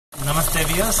Namaste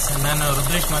viewers, ನಾನು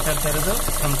ರುದ್ರೇಶ್ ಮಾತಾಡ್ತಾ ಇರೋದು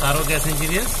from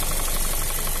CarOgasEngineers.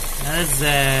 As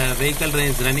vehicle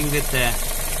is running with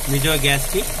Mijo gas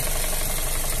kit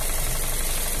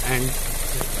and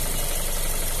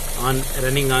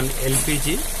running on LPG.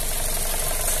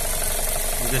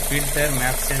 This is a filter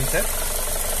map sensor.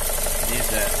 This is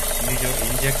a Mijo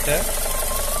injector,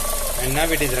 and now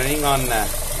it is running on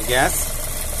gas.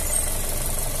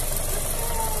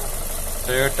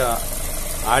 Toyota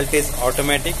Altis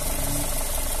automatic.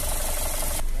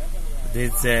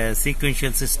 This is a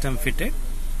sequential system fitted.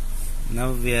 Now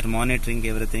we are monitoring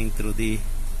everything through the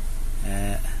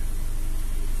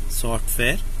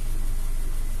software.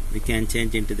 We can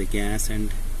change into the gas and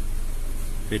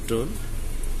petrol.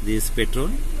 This is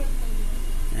petrol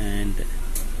and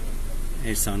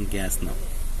it's on gas now.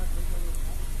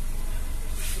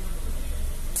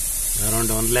 Around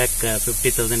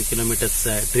 1,50,000 kilometers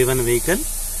driven vehicle.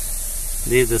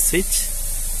 This is the switch,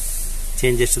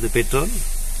 changes to the petrol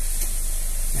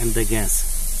and the gas.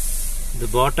 The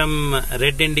bottom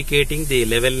red indicating the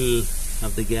level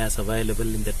of the gas available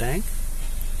in the tank.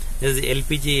 This is the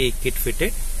LPG kit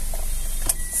fitted.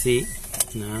 See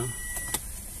now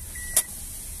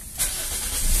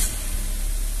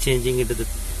changing into the,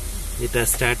 it has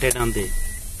started on the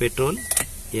petrol,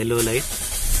 yellow light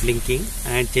blinking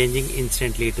and changing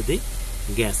instantly to the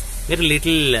gas. Very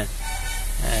little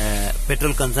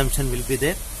petrol consumption will be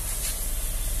there.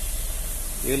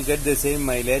 You will get the same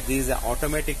mileage. This is an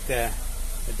automatic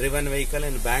driven vehicle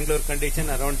in Bangalore condition.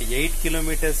 Around 8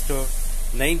 kilometers to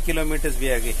 9 kilometers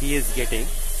he is getting.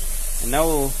 Now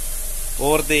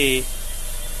over the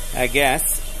gas,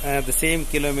 the same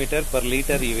kilometer per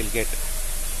liter you will get.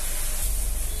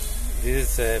 This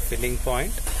is a filling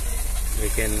point. We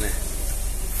can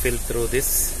fill through this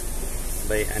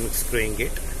by unscrewing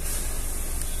it.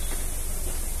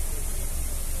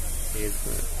 This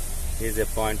is a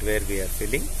point where we are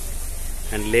filling,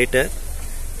 and later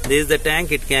this is the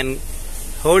tank. It can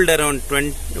hold around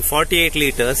 48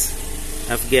 liters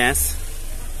of gas,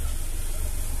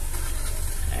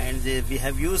 and we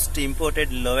have used imported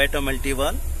Lovato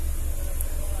multi-wall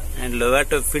and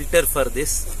Lovato filter for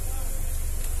this,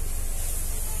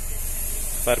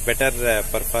 for better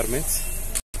performance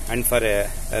and for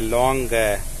a long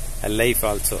life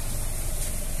also.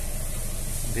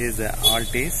 This is the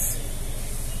Altis.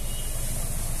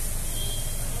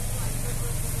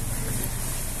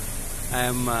 I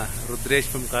am Rudresh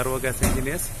from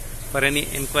CarOgasEngineers. For any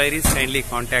inquiries, kindly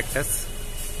contact us.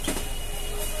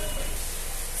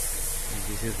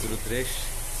 This is Rudresh.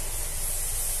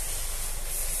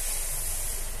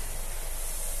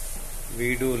 We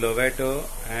do Lovato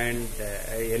and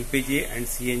LPG and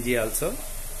CNG also.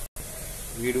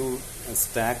 We do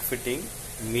stack fitting,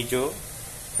 Mijo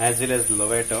as well as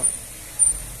Lovato.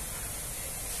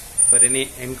 For any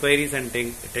inquiries and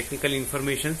technical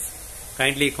informations,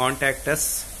 kindly contact us.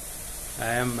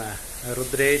 I am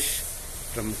Rudresh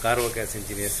from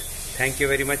CarOgasEngineers. Thank you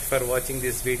very much for watching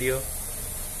this video.